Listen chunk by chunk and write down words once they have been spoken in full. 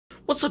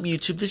What's up,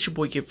 YouTube? This is your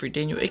boy Giffrey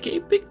Daniel, aka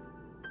Big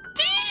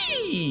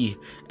D,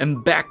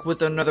 and back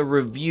with another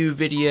review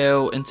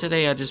video. And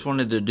today I just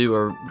wanted to do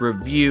a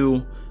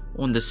review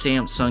on the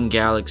Samsung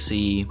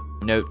Galaxy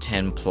Note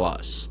 10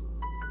 Plus.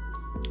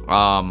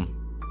 I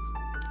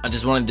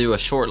just want to do a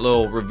short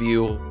little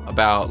review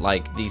about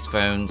like these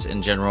phones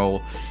in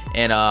general,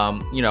 and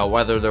you know,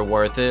 whether they're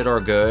worth it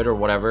or good or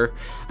whatever.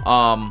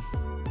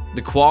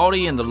 The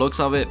quality and the looks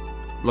of it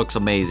looks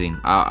amazing.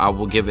 I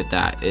will give it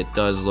that. It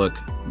does look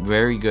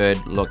very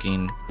good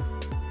looking.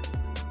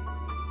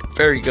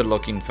 Very good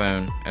looking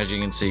phone, as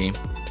you can see,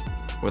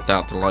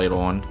 without the light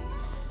on.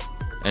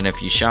 And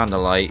if you shine the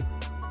light,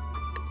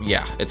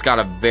 yeah, it's got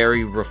a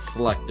very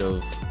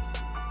reflective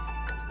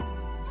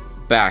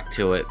back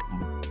to it.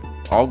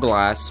 All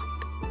glass.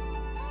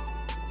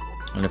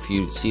 And if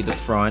you see the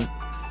front,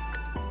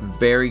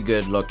 very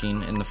good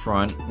looking in the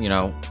front. You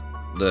know,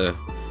 the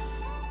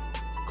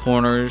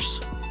corners,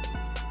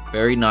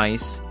 very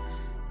nice.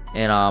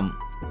 And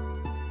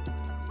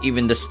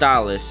even the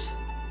stylus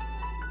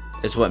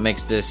is what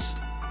makes this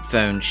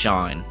phone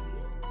shine.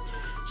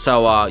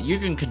 So you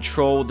can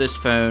control this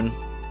phone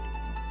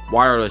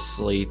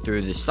wirelessly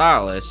through the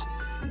stylus,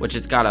 which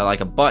it's got like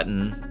a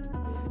button.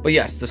 But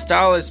yes, the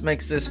stylus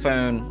makes this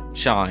phone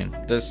shine.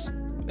 This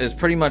is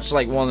pretty much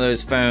like one of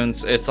those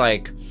phones. It's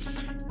like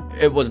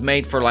it was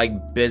made for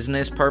like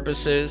business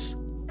purposes,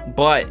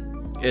 but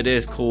it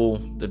is cool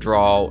to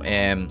draw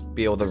and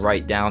be able to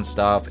write down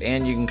stuff,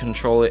 and you can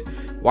control it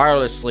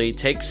wirelessly,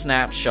 take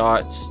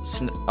snapshots,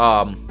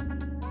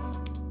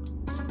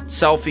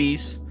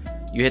 selfies.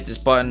 You hit this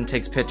button,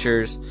 takes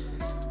pictures,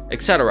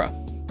 etc.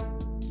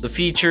 The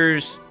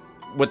features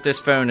with this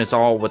phone is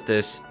all with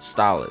this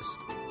stylus.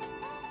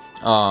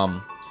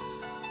 But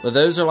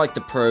those are like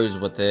the pros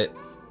with it.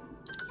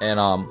 And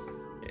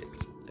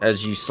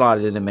as you slide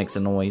it in, it makes a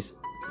noise.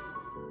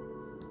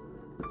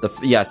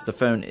 Yes, the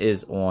phone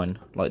is on.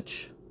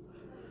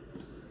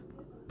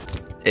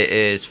 It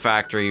is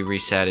factory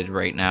resetted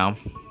right now,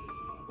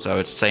 so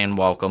it's saying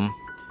welcome.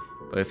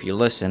 But if you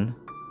listen,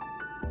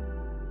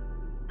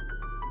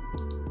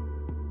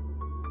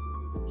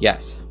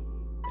 yes,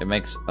 it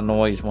makes a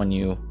noise when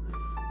you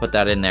put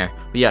that in there.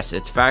 But yes,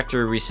 it's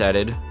factory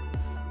resetted.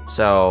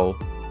 So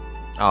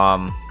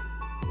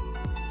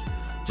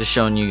just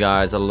showing you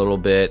guys a little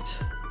bit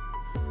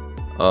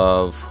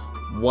of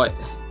what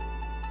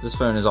this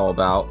phone is all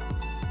about.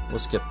 We'll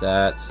skip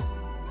that.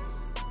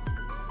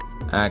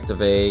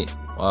 Activate.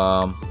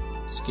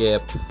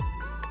 Skip.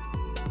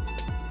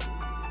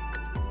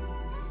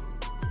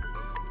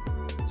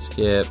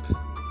 Skip.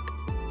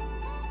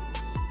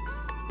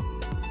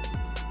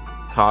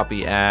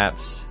 Copy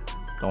apps.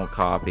 Don't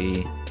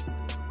copy.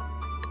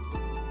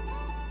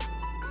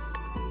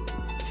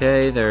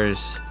 Okay,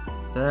 there's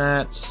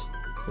that.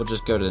 We'll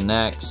just go to the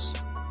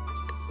next.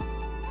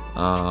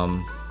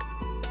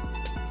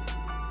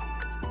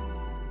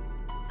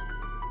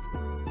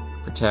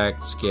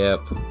 Protect,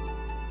 skip,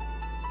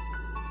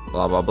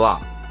 blah blah blah.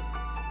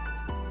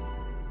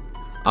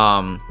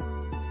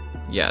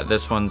 Yeah,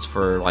 this one's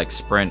for like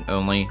Sprint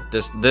only.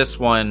 This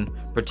one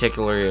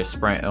particularly is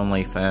Sprint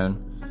only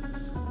phone.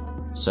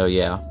 So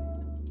yeah,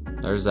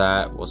 there's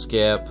that. We'll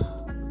skip.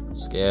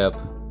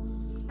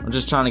 I'm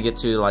just trying to get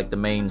to like the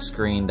main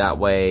screen, that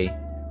way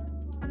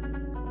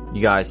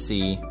you guys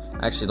see.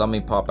 Actually, let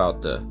me pop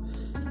out the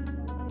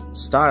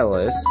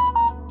stylus.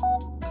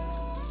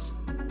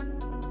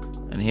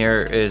 And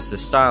here is the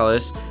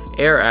stylus.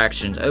 Air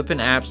actions, open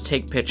apps,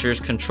 take pictures,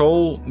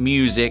 control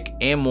music,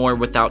 and more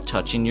without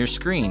touching your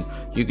screen.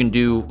 You can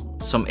do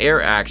some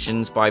air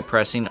actions by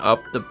pressing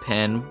up the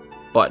pen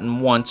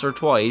button once or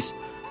twice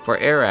for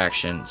air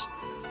actions.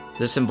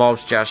 This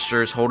involves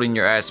gestures, holding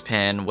your S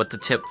Pen with the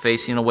tip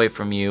facing away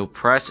from you.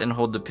 Press and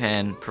hold the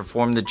pen,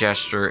 perform the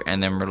gesture,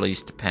 and then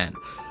release the pen.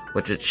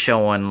 Which it's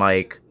showing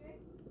like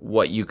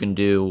what you can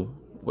do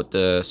with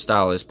the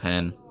stylus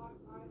pen.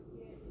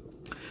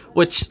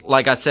 Which,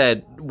 like I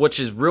said, which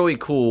is really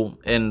cool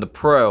in the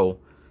Pro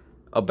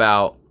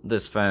about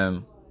this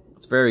phone.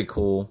 It's very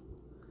cool.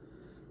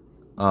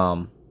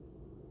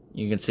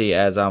 You can see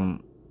as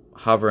I'm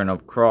hovering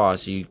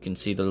across, you can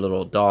see the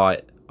little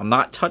dot. I'm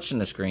not touching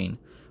the screen,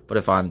 but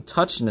if I'm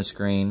touching the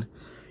screen,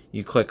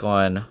 you click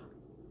on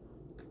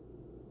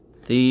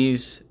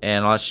these,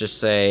 and let's just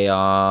say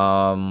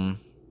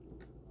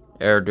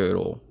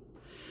AirDoodle.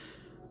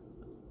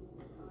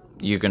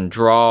 You can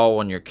draw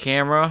on your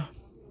camera.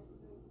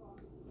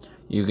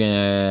 You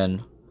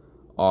can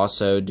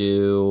also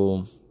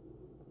do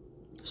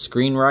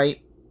screen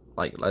write.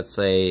 Like, let's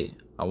say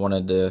I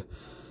wanted to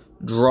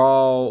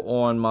draw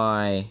on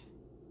my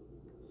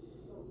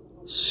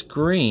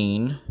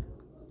screen.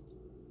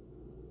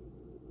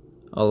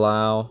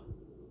 Allow.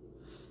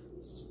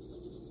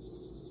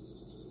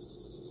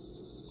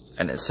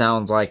 And it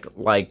sounds like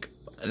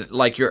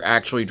you're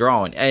actually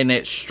drawing. And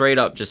it straight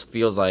up just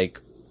feels like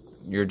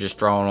you're just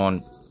drawing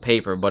on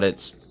paper, but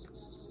it's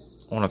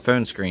on a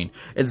phone screen.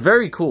 It's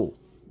very cool.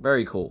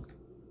 Very cool.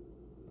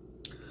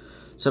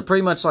 So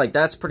pretty much like,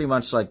 that's pretty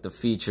much like the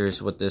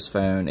features with this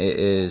phone. It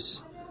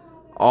is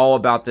all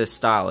about this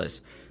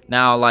stylus.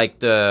 Now, like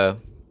the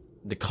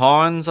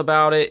cons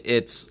about it,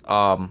 it's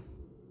not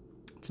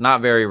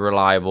very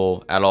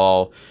reliable at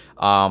all.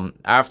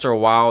 After a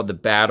while, the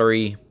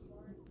battery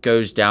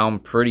goes down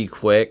pretty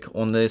quick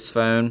on this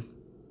phone.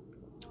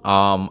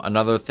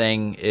 Another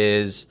thing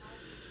is,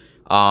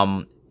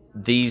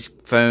 these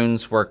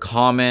phones were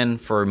common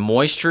for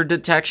moisture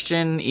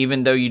detection,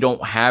 even though you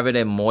don't have it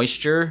in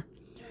moisture.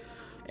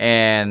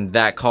 And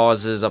that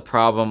causes a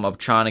problem of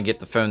trying to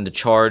get the phone to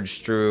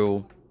charge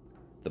through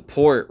the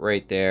port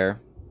right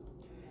there.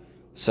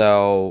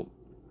 So,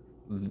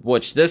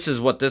 this is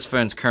what this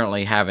phone's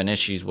currently having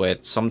issues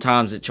with.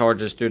 Sometimes it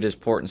charges through this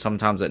port and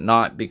sometimes it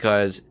not,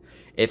 because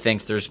it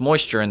thinks there's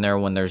moisture in there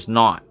when there's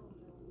not.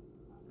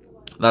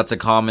 That's a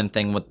common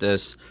thing with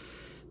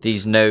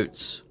these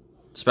Notes,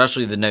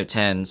 especially the Note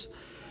 10s.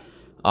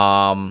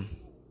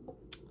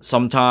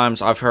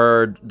 Sometimes I've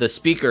heard the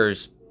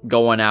speakers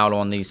going out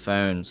on these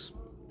phones.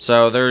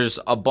 So there's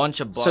a bunch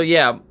of bugs. So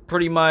yeah,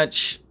 pretty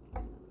much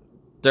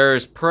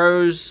there's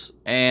pros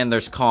and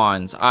there's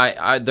cons.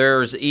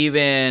 There's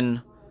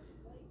even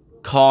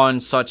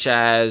cons such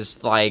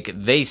as, like,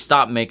 they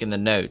stopped making the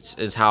Notes,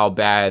 is how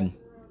bad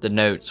the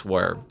Notes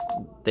were.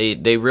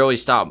 They really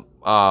stopped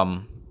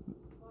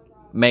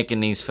making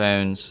these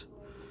phones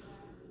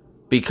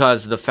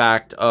because of the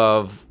fact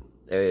of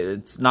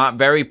it's not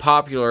very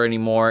popular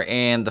anymore,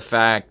 and the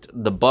fact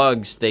the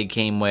bugs they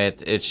came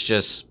with, it's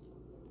just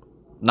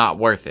not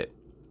worth it.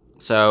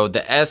 So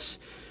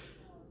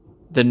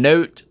the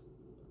Note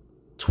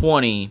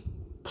 20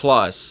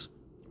 Plus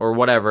or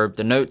whatever,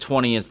 the Note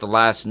 20 is the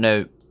last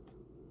Note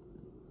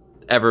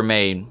ever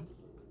made,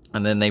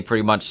 and then they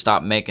pretty much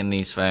stopped making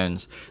these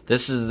phones.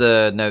 This is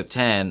the Note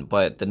 10,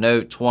 but the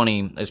Note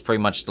 20 is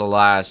pretty much the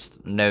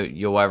last Note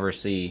you'll ever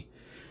see.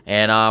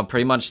 And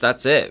pretty much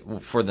that's it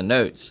for the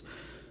Notes.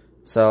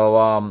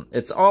 So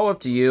it's all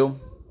up to you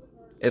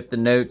if the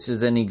Notes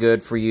is any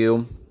good for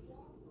you.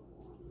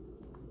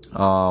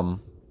 Like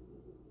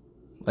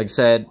I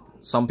said,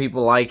 some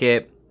people like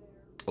it,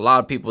 a lot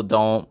of people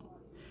don't.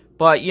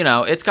 But, you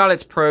know, it's got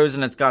its pros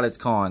and it's got its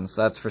cons,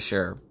 that's for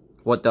sure.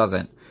 What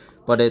doesn't?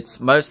 But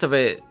most of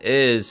it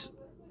is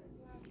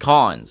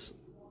cons.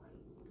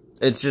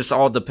 It just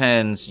all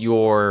depends you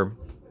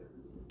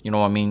know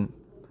what I mean,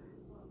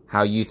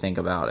 how you think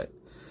about it.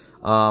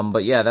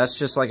 But yeah, that's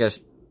just like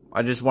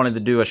I just wanted to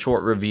do a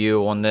short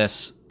review on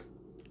this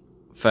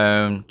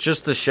phone,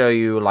 just to show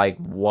you like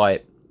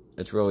what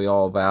it's really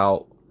all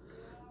about,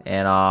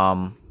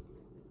 and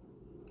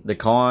the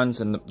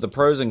cons and the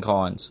pros and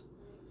cons.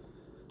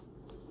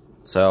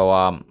 So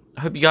I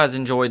hope you guys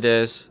enjoyed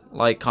this.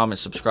 Like, comment,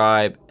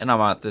 subscribe, and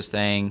I'm out this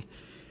thing.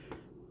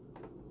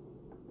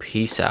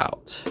 Peace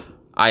out.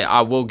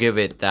 I will give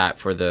it that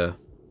for the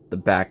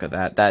back of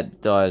that.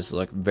 That does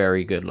look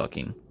very good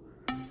looking.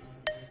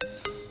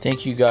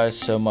 Thank you guys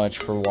so much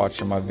for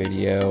watching my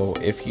video.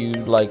 If you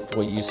liked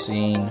what you've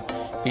seen,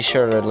 be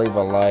sure to leave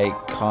a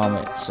like,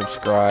 comment,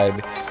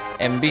 subscribe,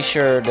 and be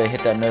sure to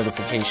hit that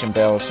notification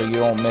bell so you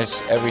don't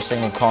miss every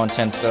single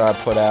content that I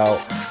put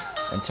out.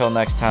 Until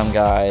next time,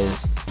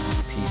 guys,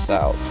 peace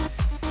out.